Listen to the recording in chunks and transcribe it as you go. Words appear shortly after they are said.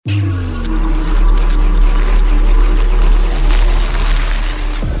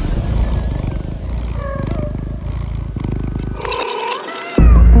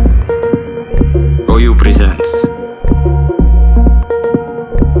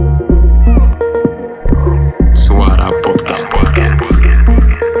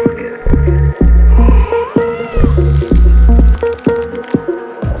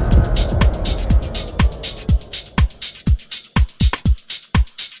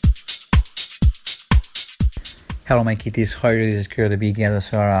Hello, my kitties. How are you? This is Kyo, the big yellow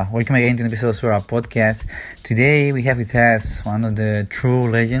Suara. Welcome again to the episode of Suara PodCats. Today we have with us one of the true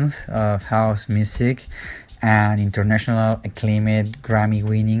legends of house music, an international acclaimed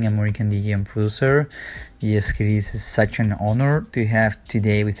Grammy-winning American DJ and producer. Yes, it is such an honor to have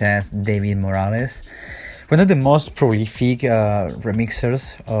today with us David Morales, one of the most prolific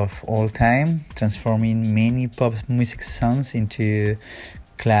remixers of all time, transforming many pop music songs into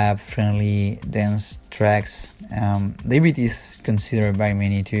club-friendly dance tracks. David is considered by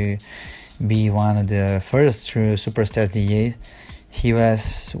many to be one of the first true superstars DJs. He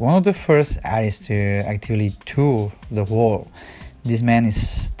was one of the first artists to actively tour the world. This man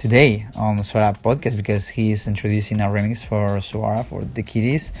is today on Suara Podcast because he is introducing a remix for Suara for the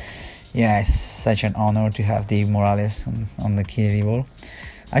kiddies. Yeah, it's such an honor to have Dave Morales on the kiddie label.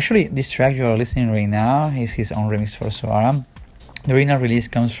 Actually, this track you are listening right now is his own remix for Suara. The original release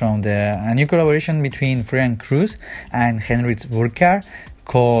comes from a new collaboration between Florian Cruz and Henrik Burkhardt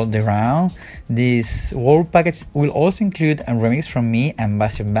called The Round. This world package will also include a remix from me and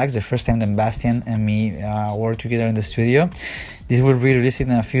Bastian Bax, the first time that Bastian and me worked together in the studio. This will be released in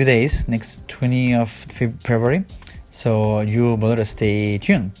a few days, next 20th of February. So you better stay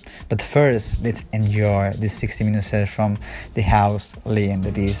tuned. But first, let's enjoy this 60-minute set from the house legend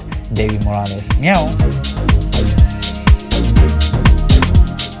that is David Morales. Meow!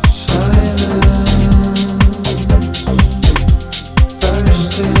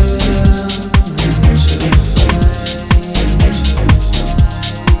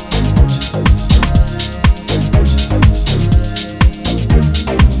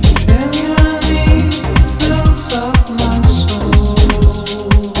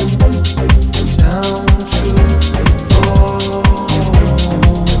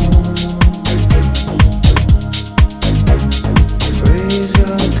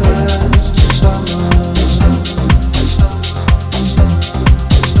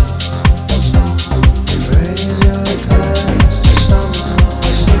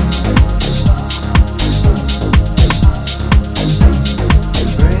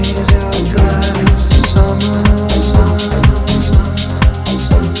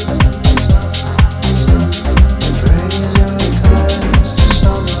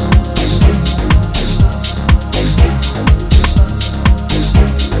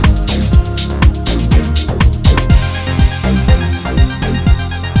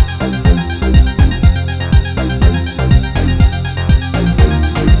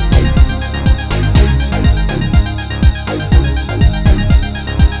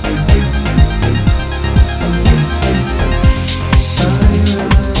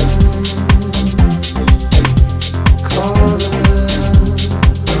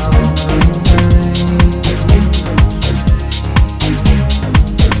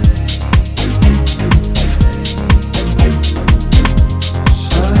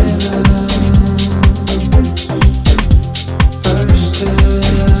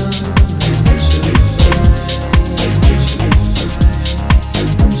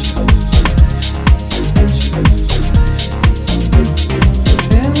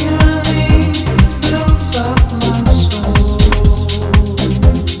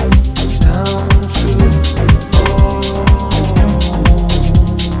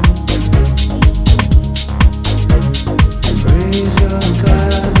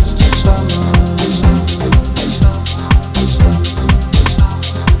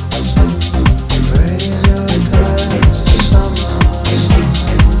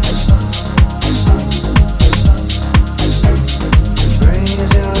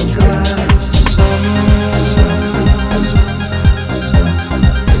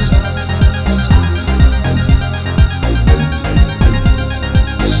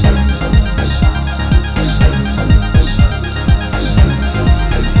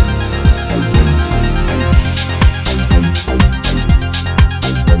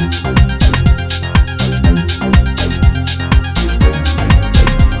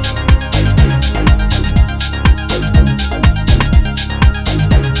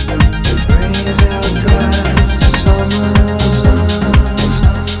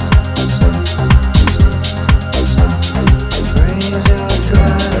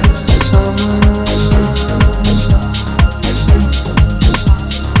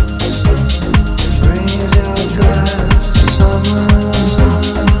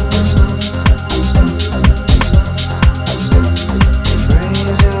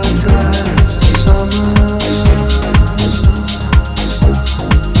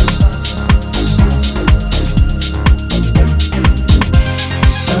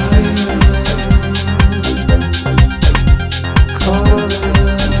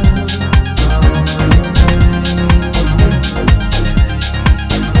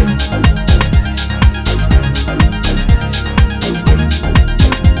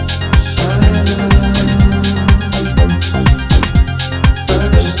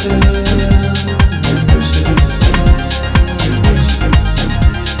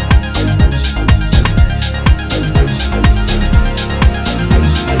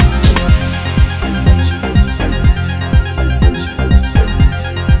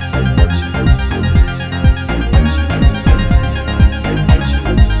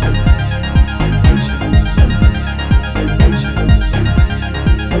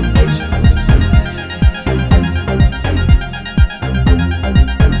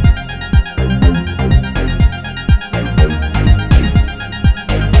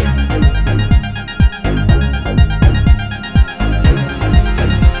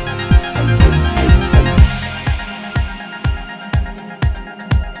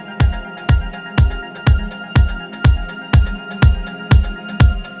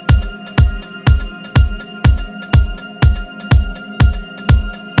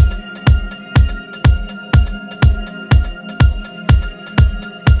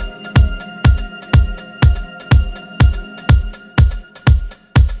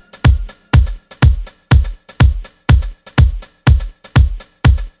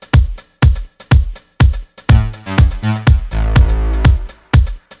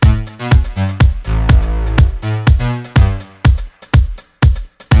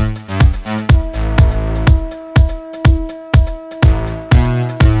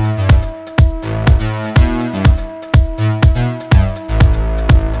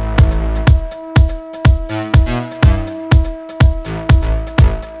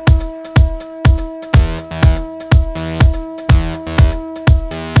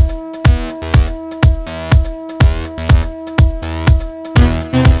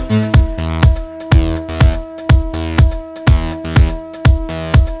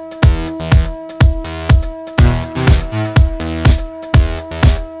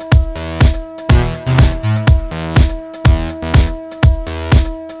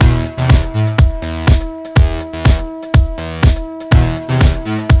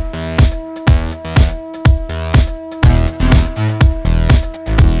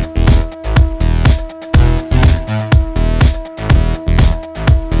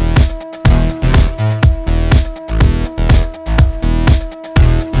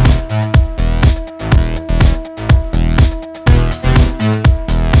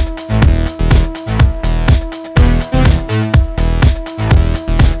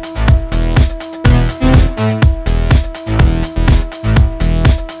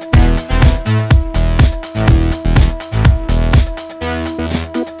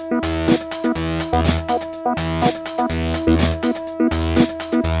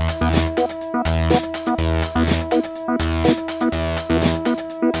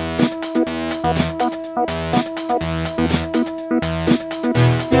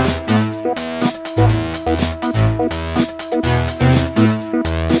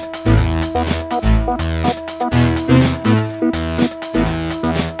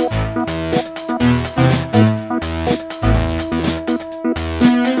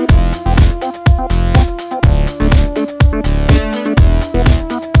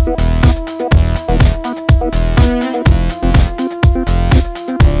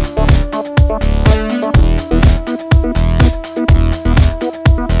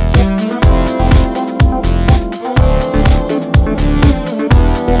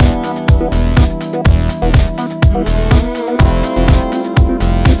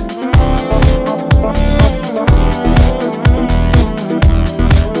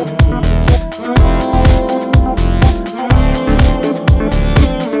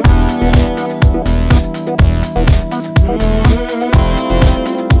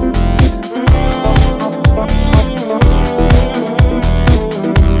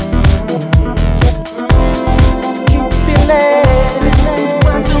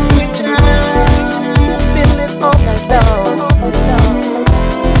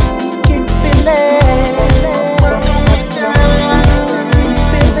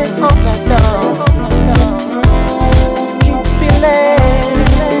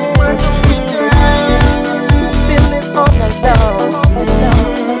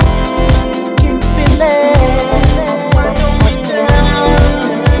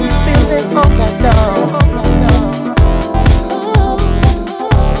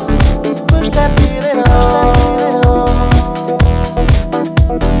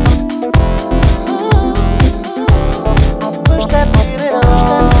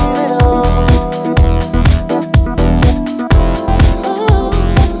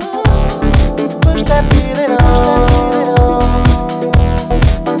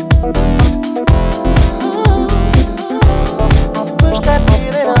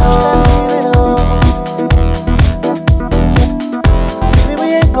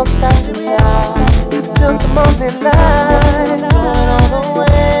 ain't gon' stop till the morning light. Going all the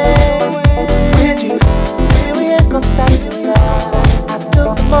way with you. We ain't gon' stop till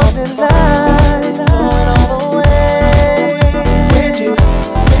the morning light. Going all the way with you.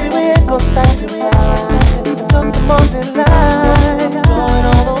 We ain't gon' stop till the morning light. Going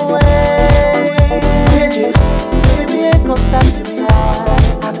all the way with you. We ain't gon' stop till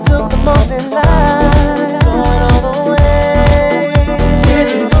the morning light. Going all the way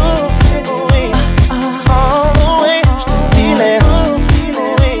with you. All the way, feeling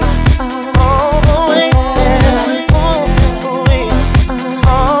all the way,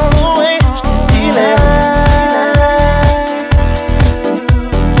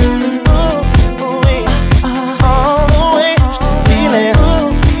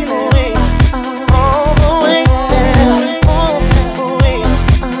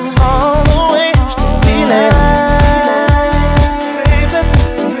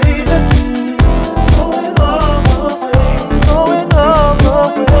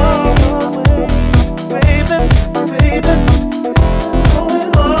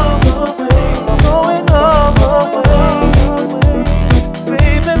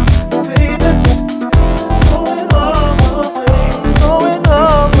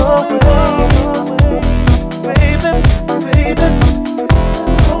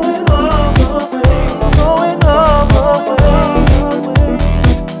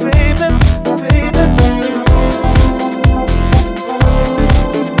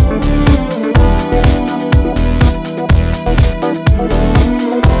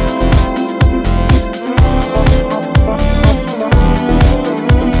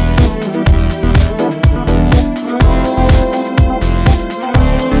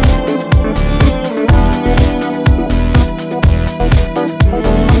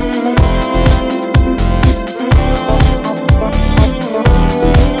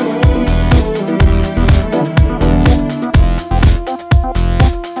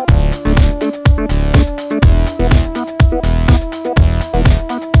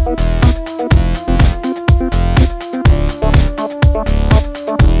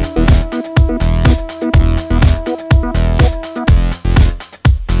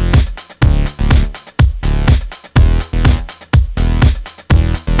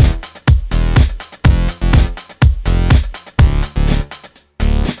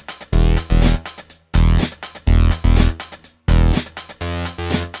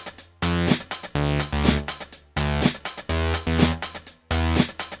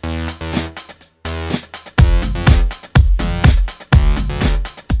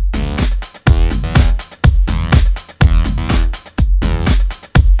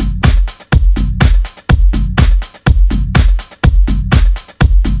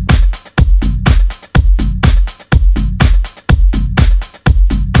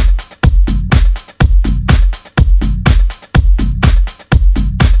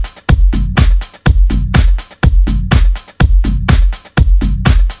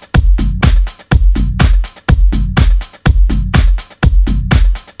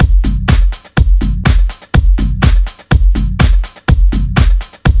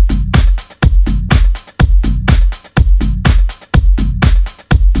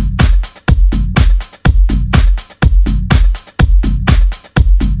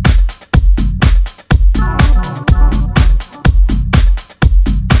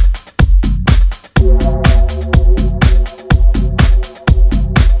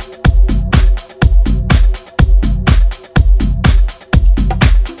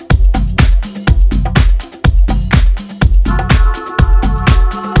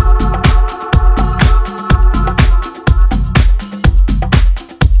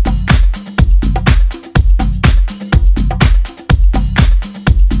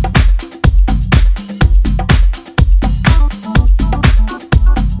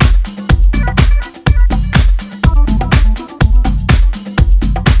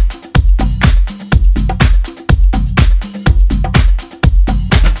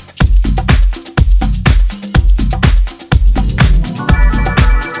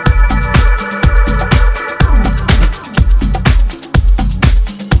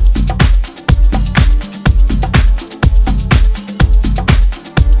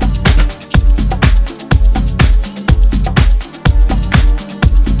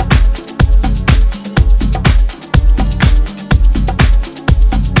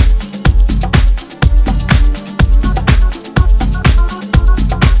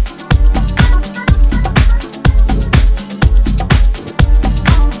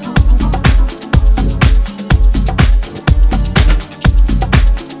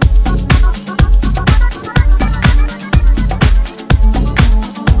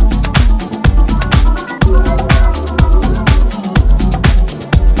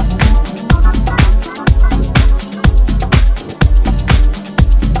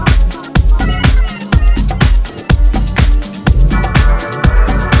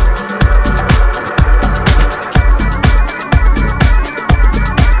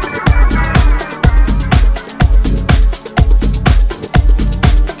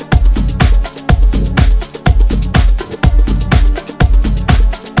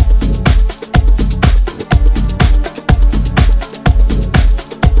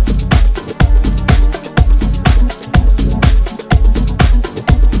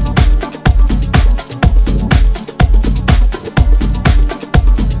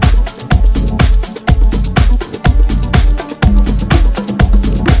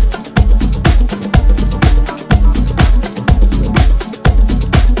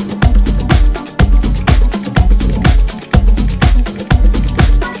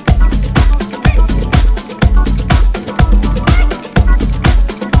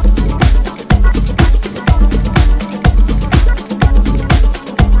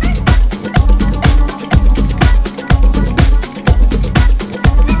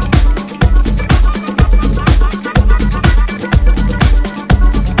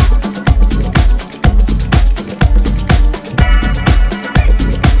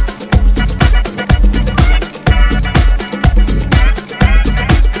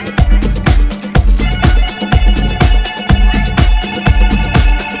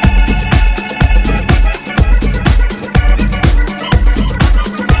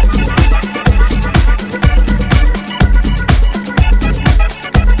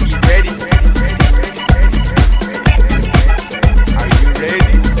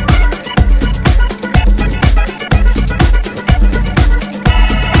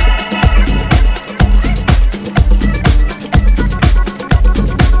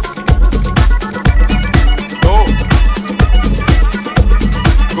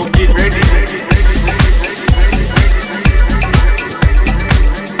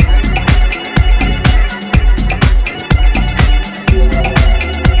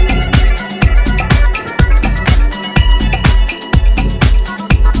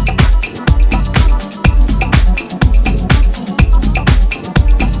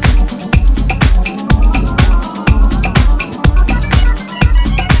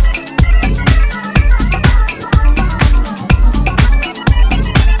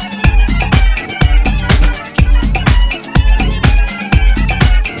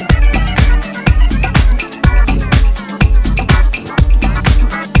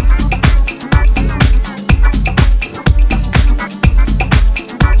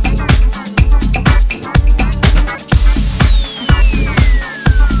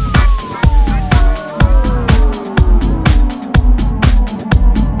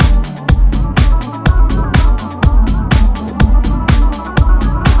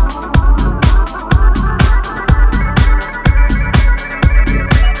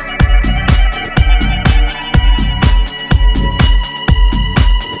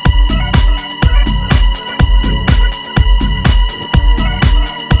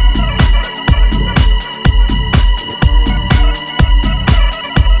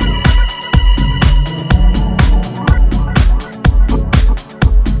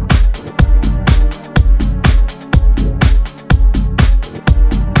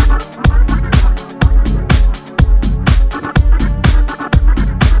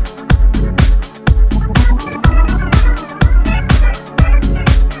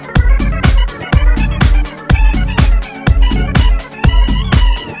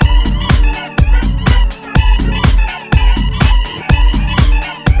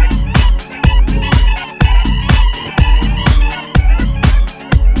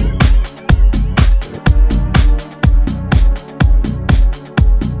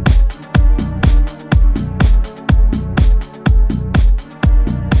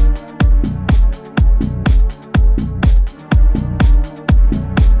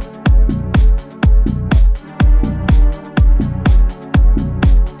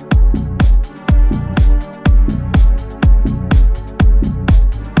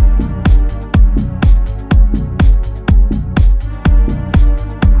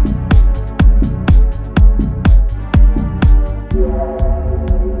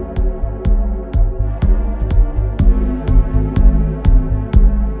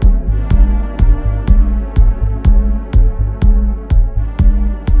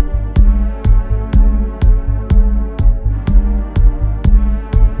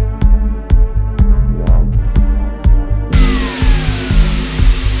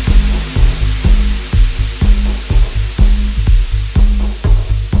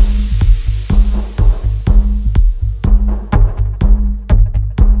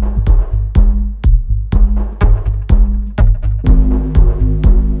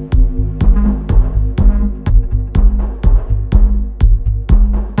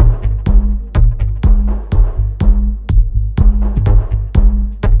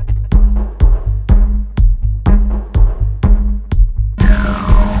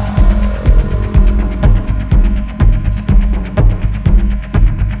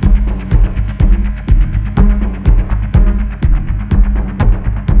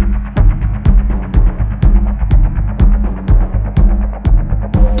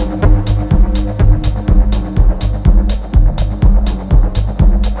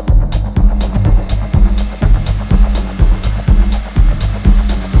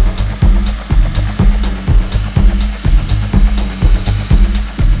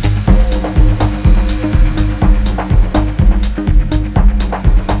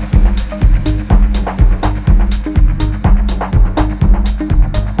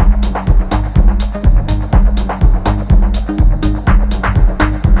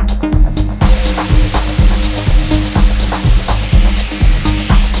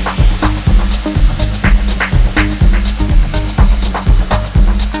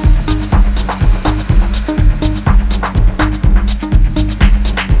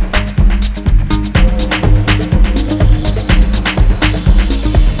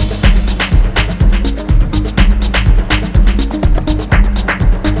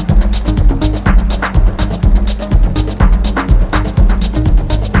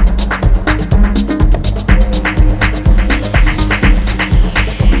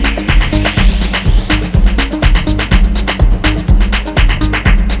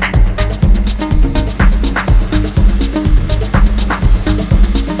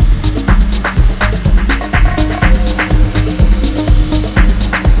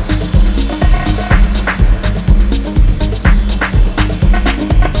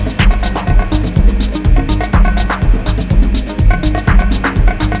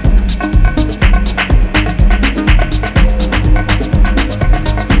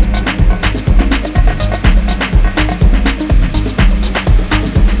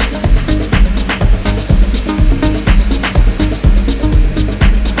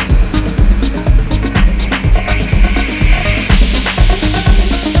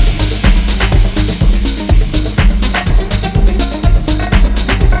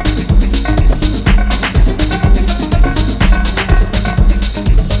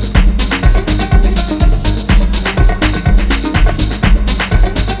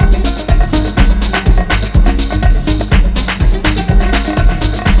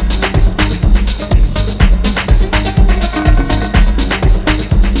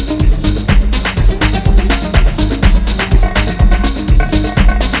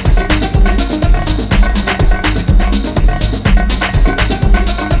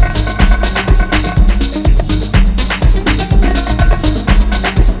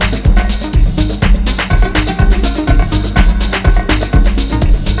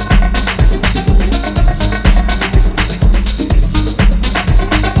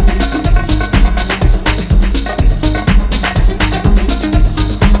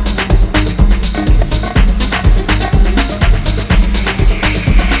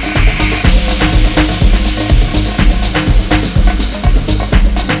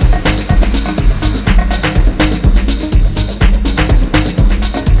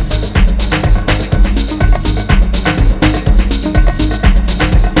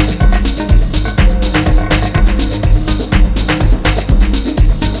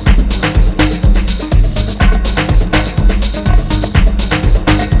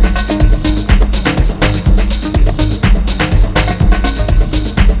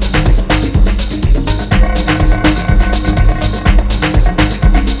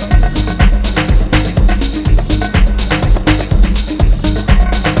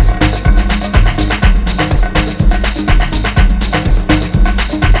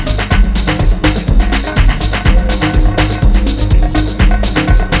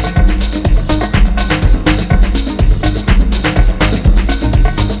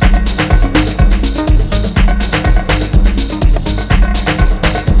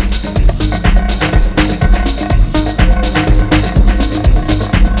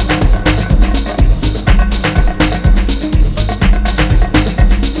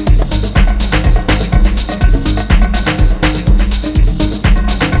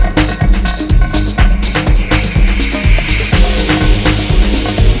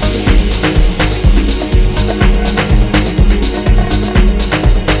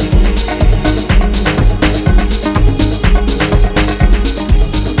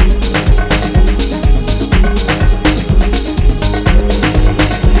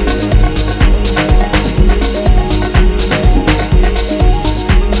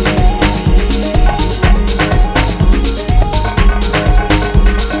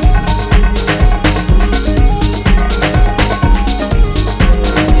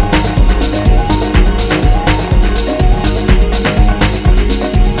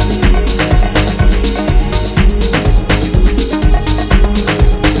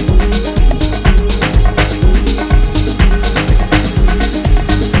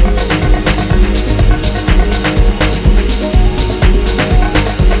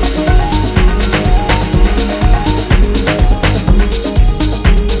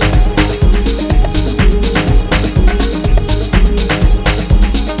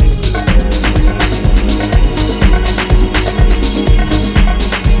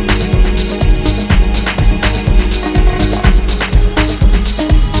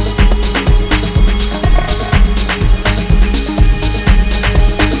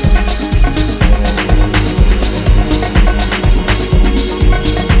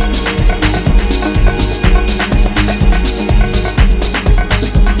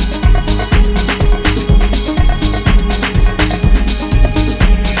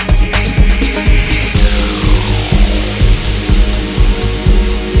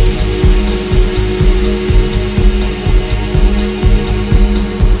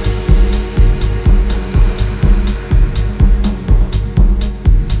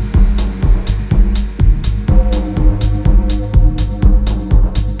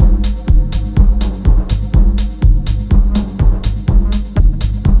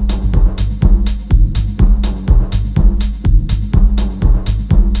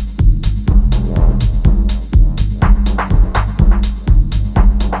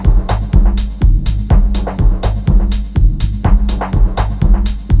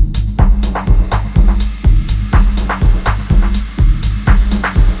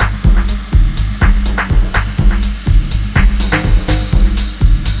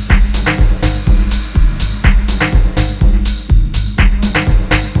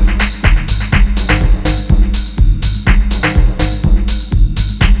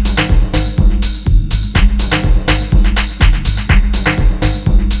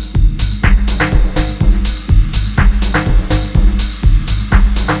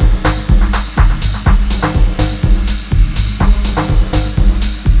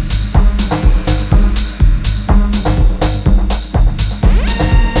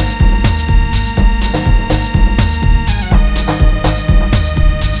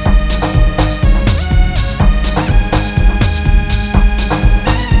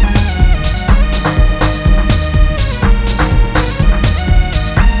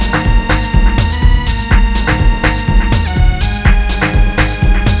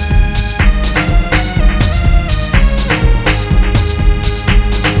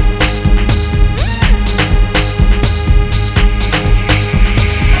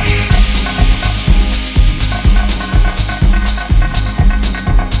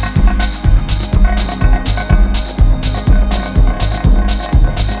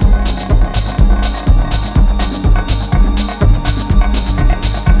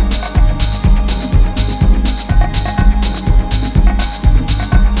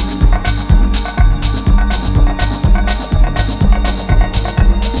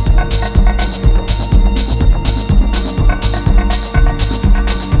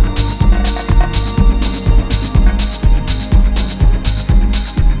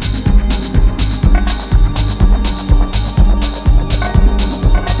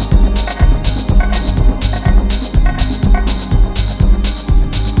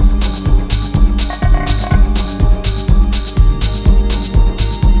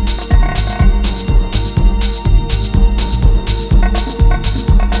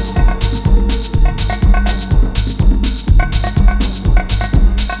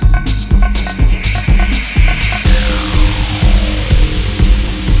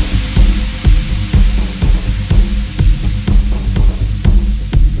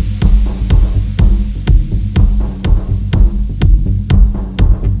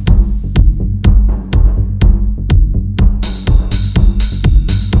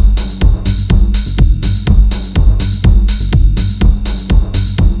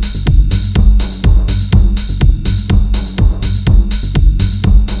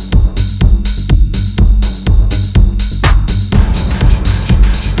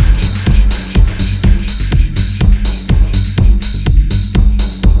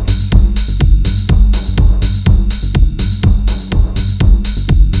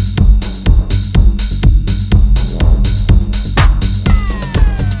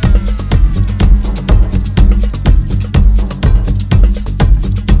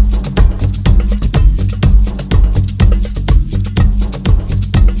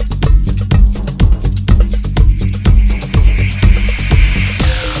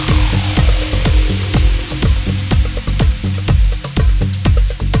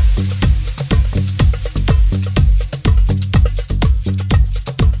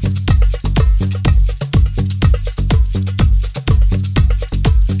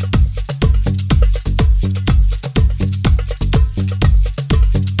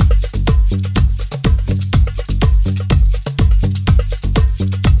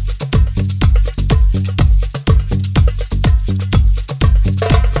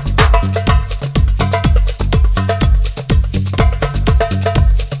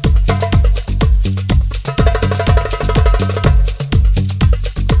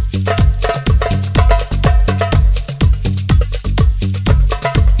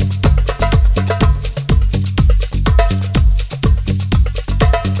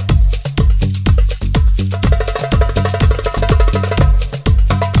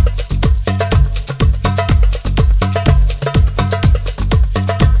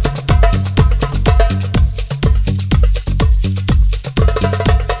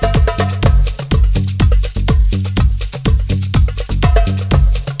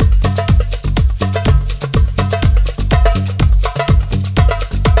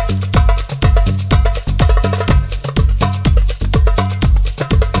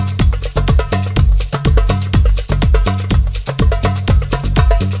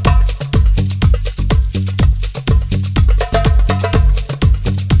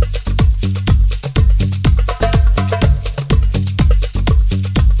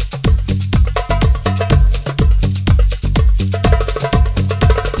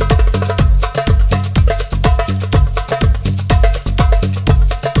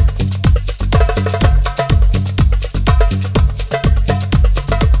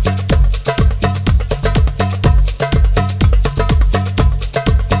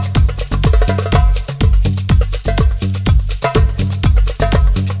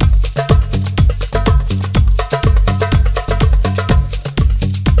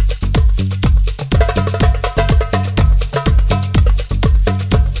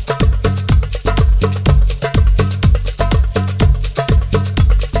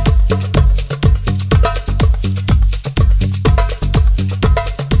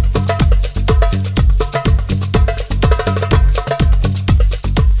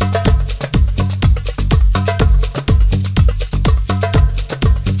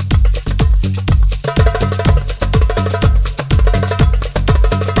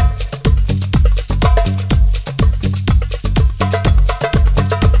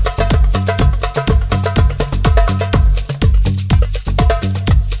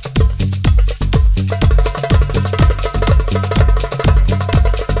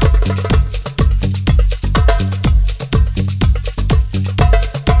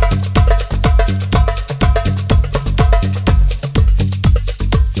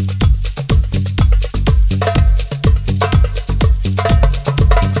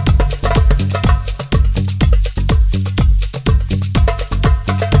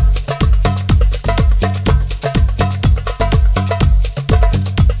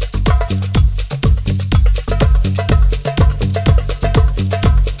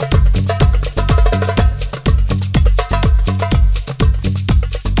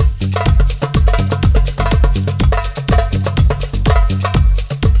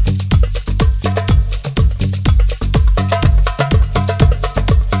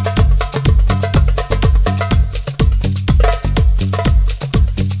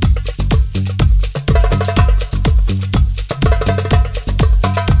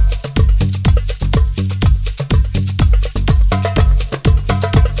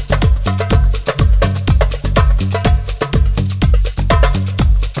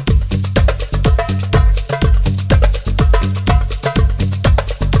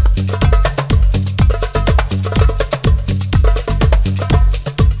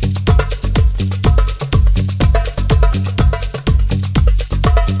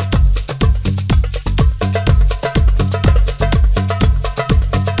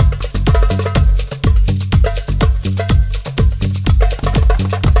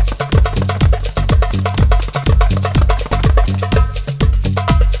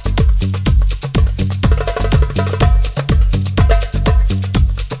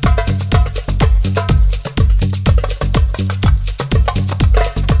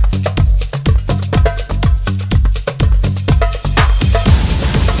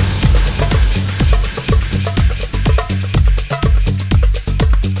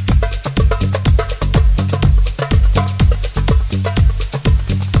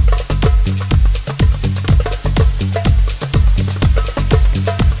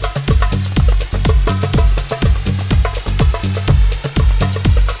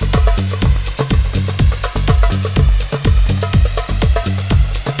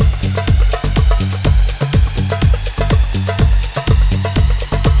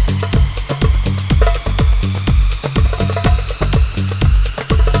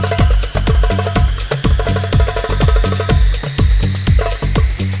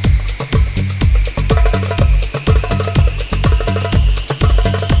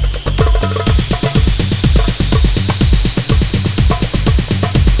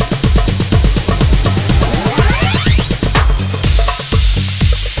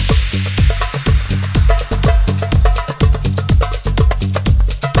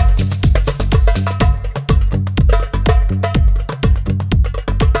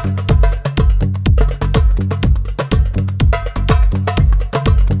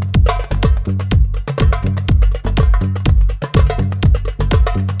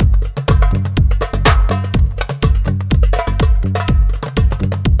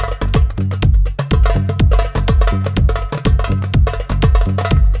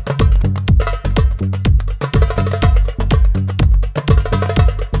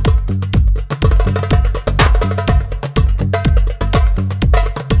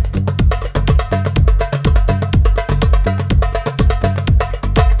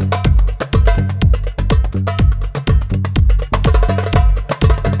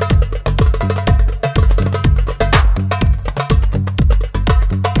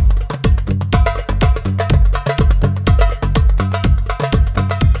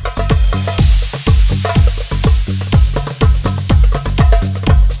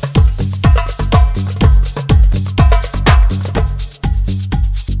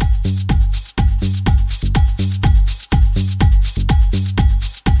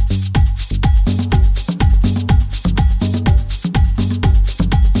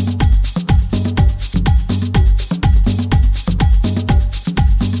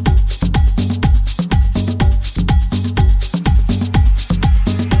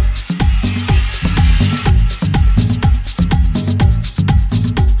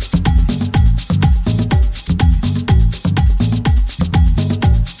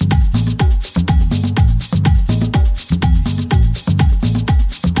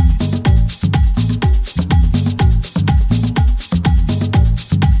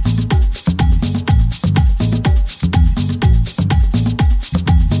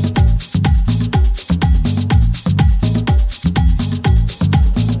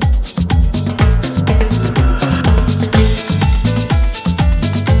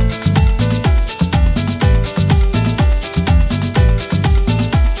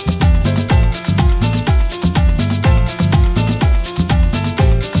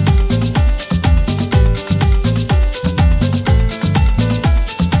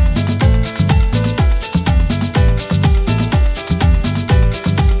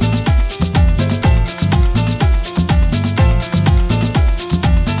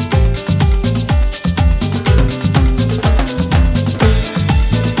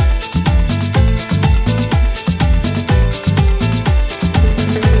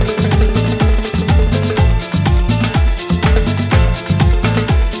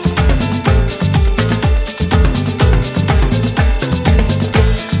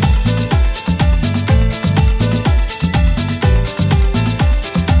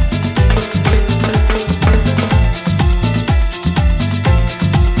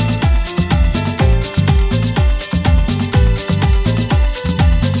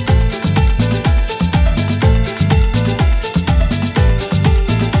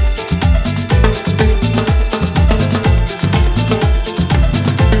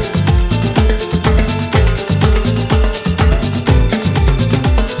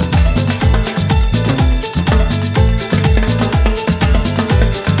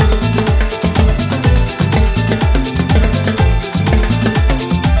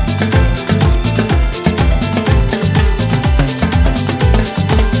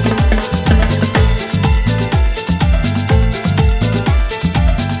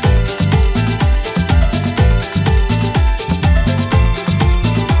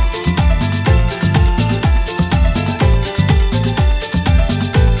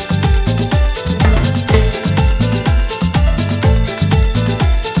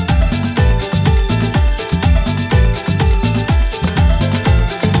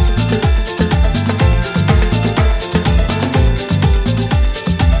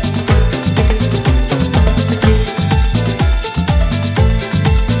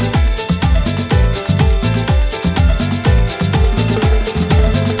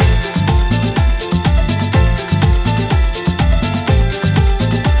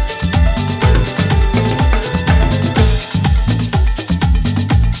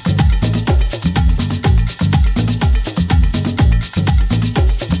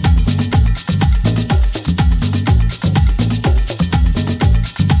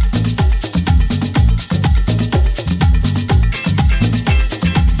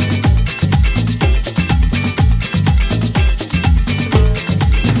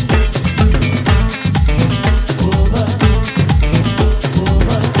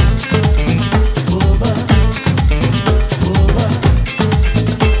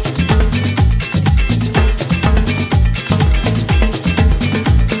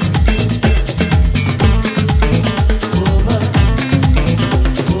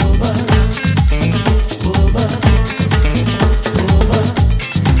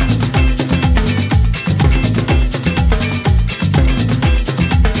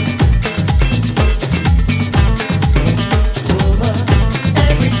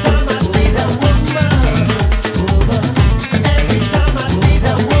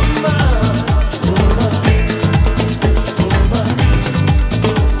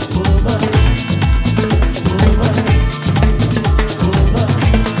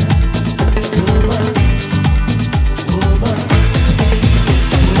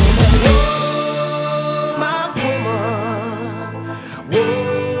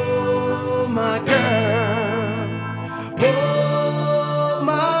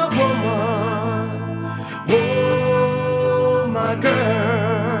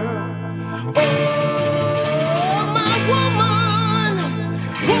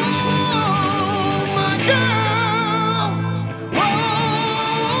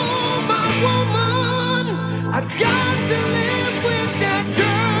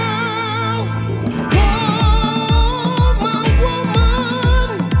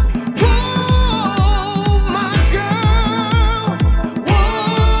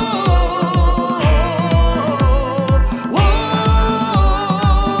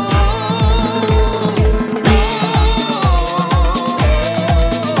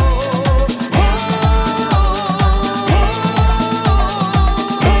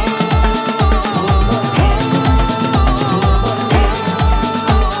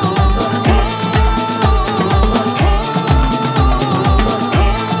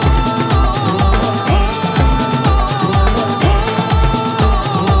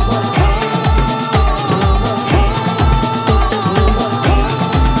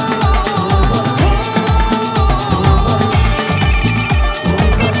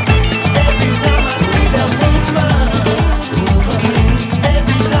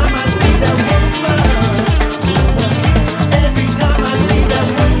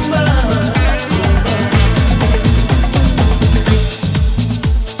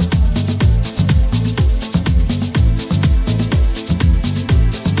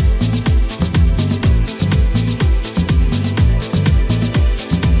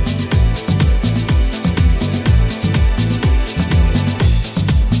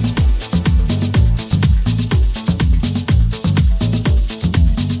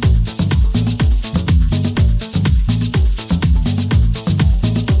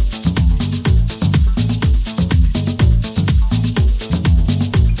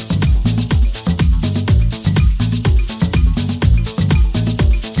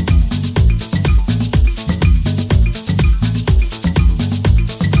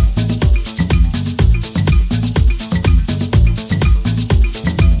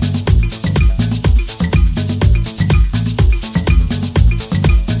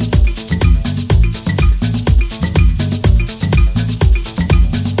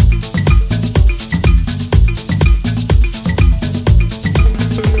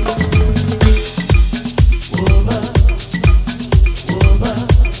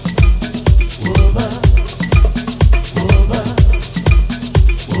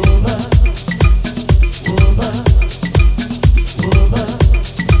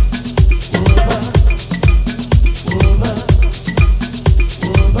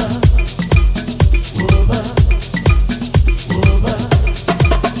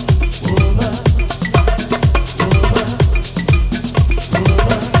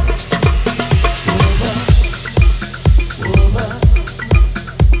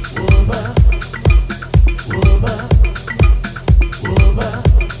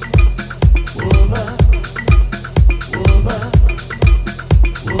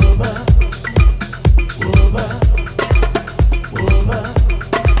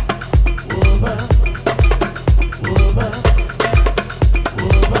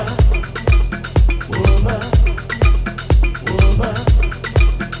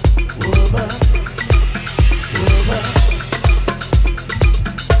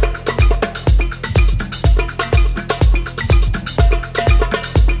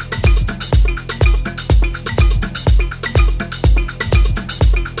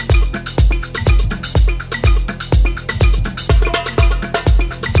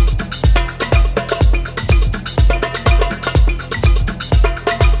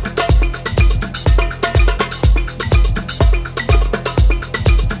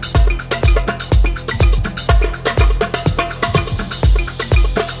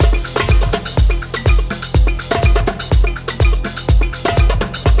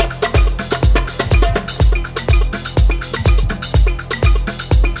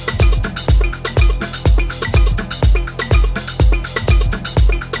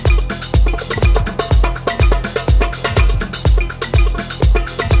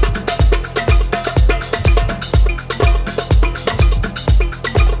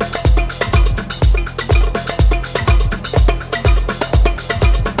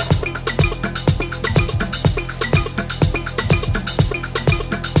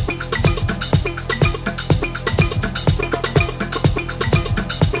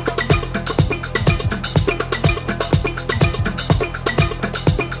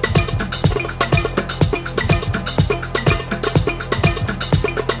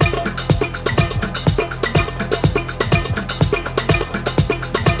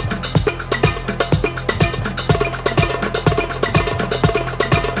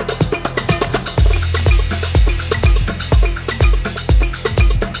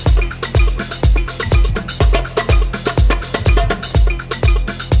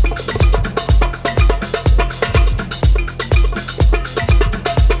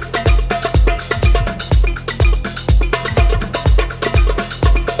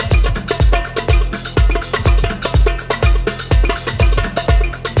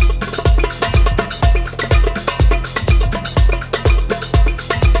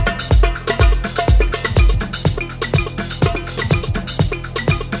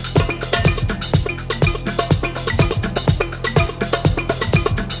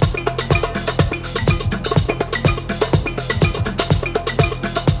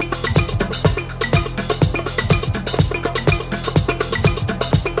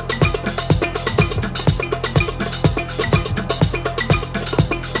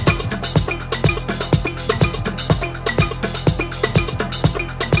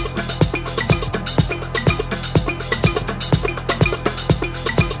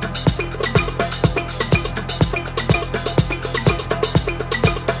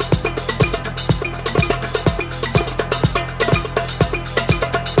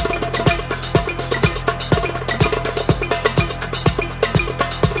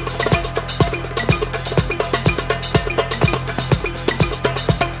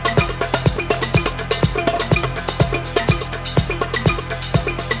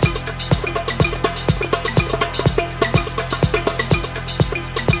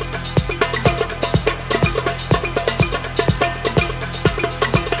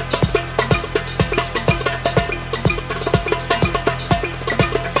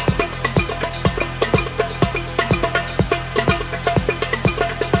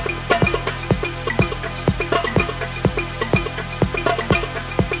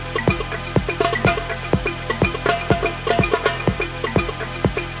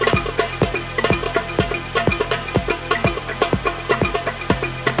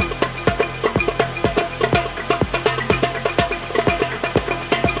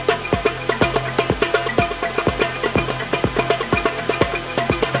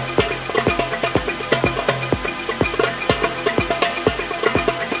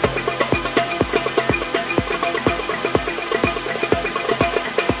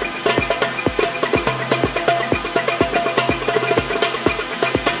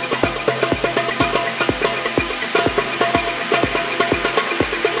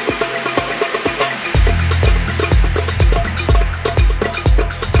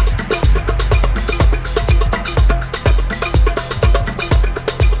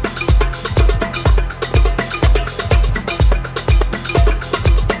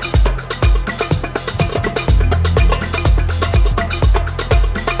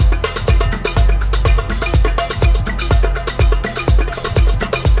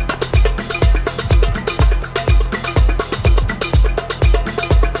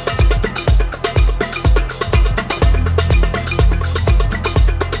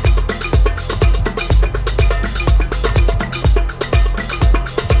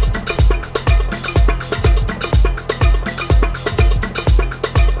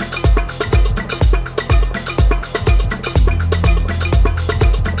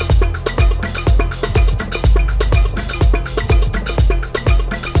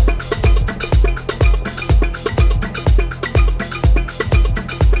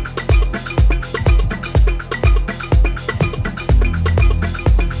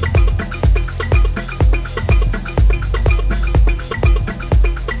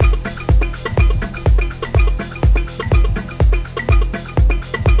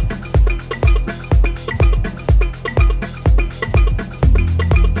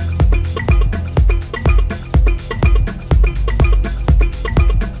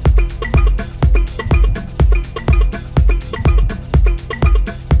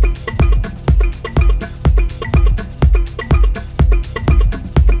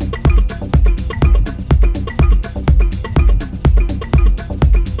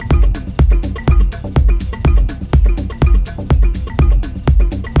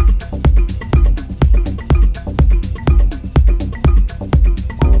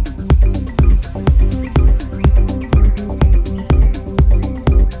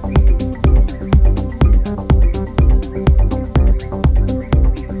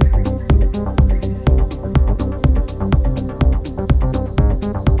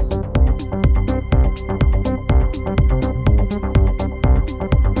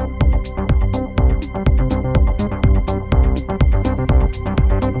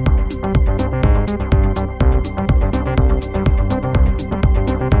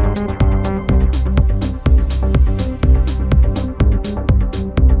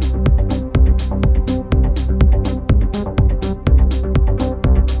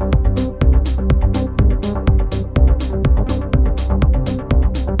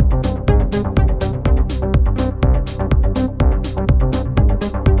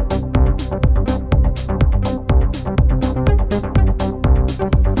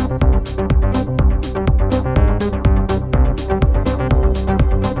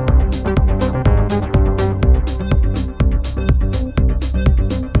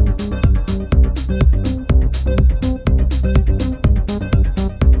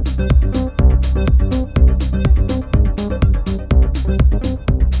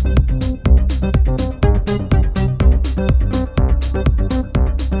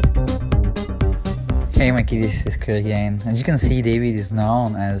 my kids is here again. As you can see, David is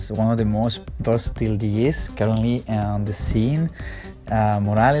known as one of the most versatile DJs currently on the scene.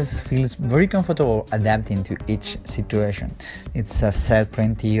 Morales feels very comfortable adapting to each situation. It's a set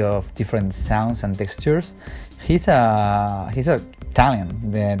plenty of different sounds and textures. He's a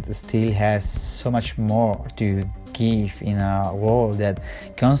talent that still has so much more to give in a world that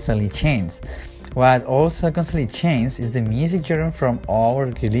constantly changes. What also constantly changes is the music genre from our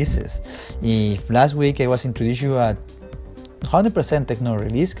releases. If last week I was introducing you a 100% techno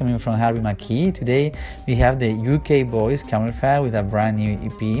release coming from Harvey McKee, today we have the UK boys Camelfat with a brand new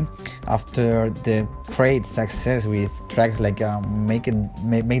EP. After the great success with tracks like Make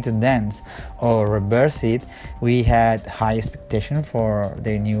It Dance or Reverse It, we had high expectation for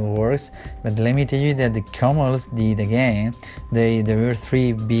their new works. But let me tell you that the Camels did again. There were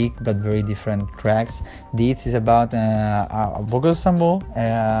three big but very different tracks. This is about a vocal ensemble,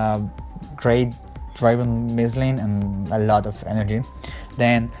 great driven whistling and a lot of energy.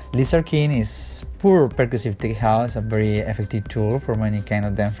 Then Lizard King is pure percussive tech house, a very effective tool for any kind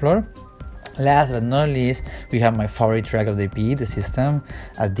of dance floor. Last but not least, we have my favorite track of the EP, The System,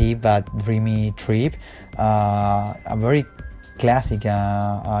 a deep but dreamy trip, a very classic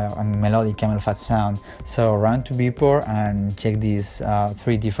and melodic Camelfat sound. So run to Beatport and check these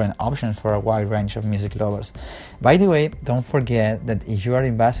three different options for a wide range of music lovers. By the way, don't forget that if you are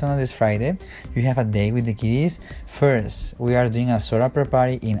in Barcelona this Friday, you have a date with the kiddies. First, we are doing a Suara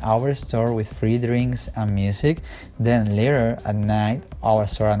party in our store with free drinks and music. Then later at night, our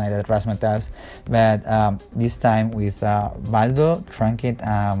Suara night at Rasmatas, but this time with Baldo, Trinket,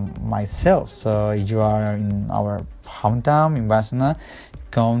 and myself. So if you are in our hometown in Barcelona,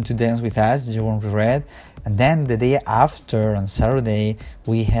 come to dance with us, you won't regret. And then the day after, on Saturday,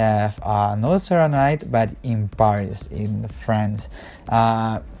 we have another Saturday night, but in Paris, in France.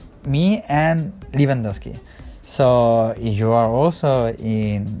 Me and Lewandowski. So if you are also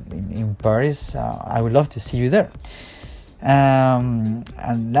in Paris, I would love to see you there. And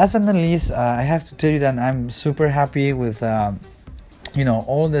last but not least, I have to tell you that I'm super happy with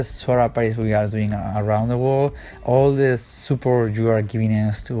all the Suara parties we are doing around the world, all the support you are giving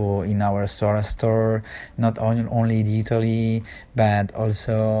us to in our Suara store, not only digitally but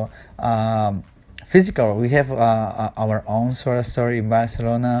also physical. We have our own Suara store in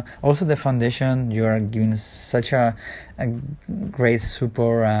Barcelona. Also the foundation, you are giving such a great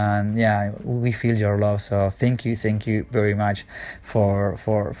support, and yeah, we feel your love. So thank you very much for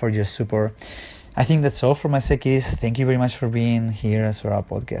your support. I think that's all for my sekis. Thank you very much for being here at Suara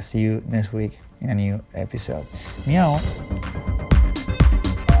Podcast. See you next week in a new episode. Meow.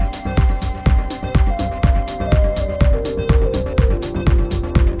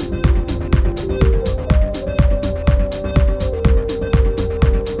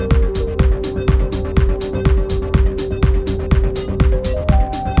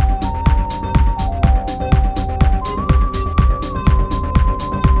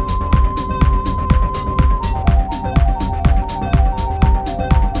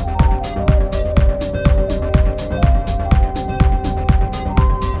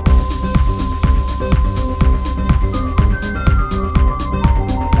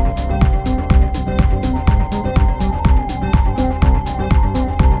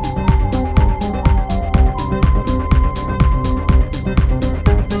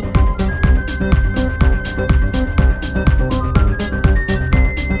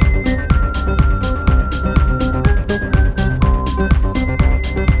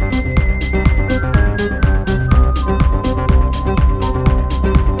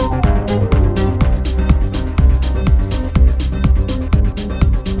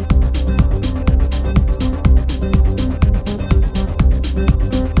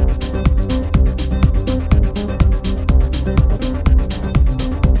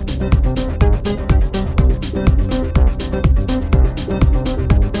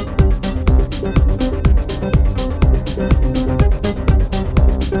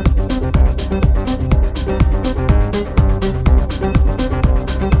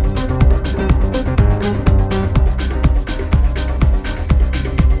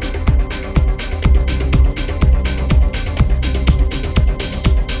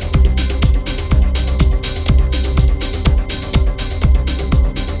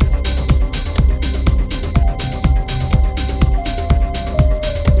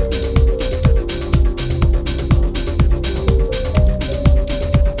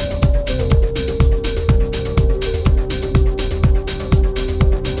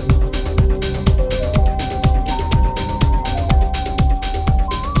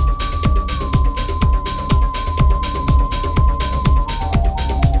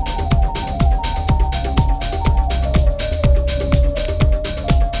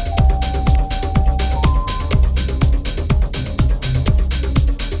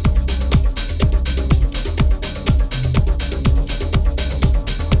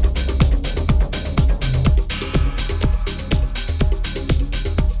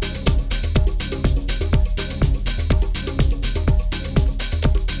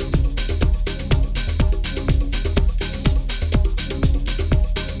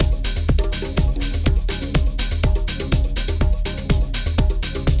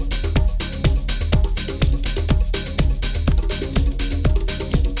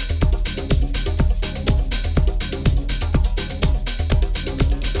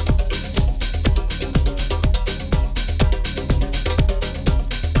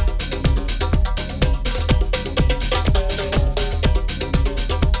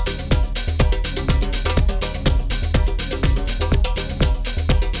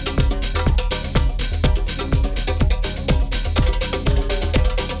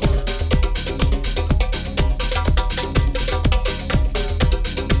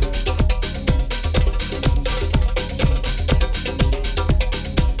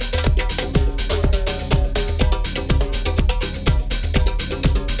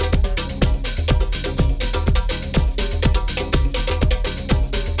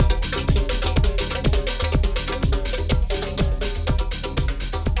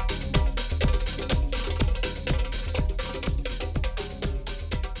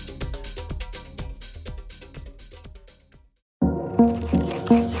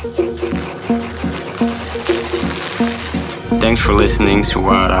 Thanks for listening to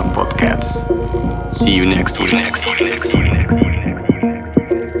Suara PodCats. See you next week.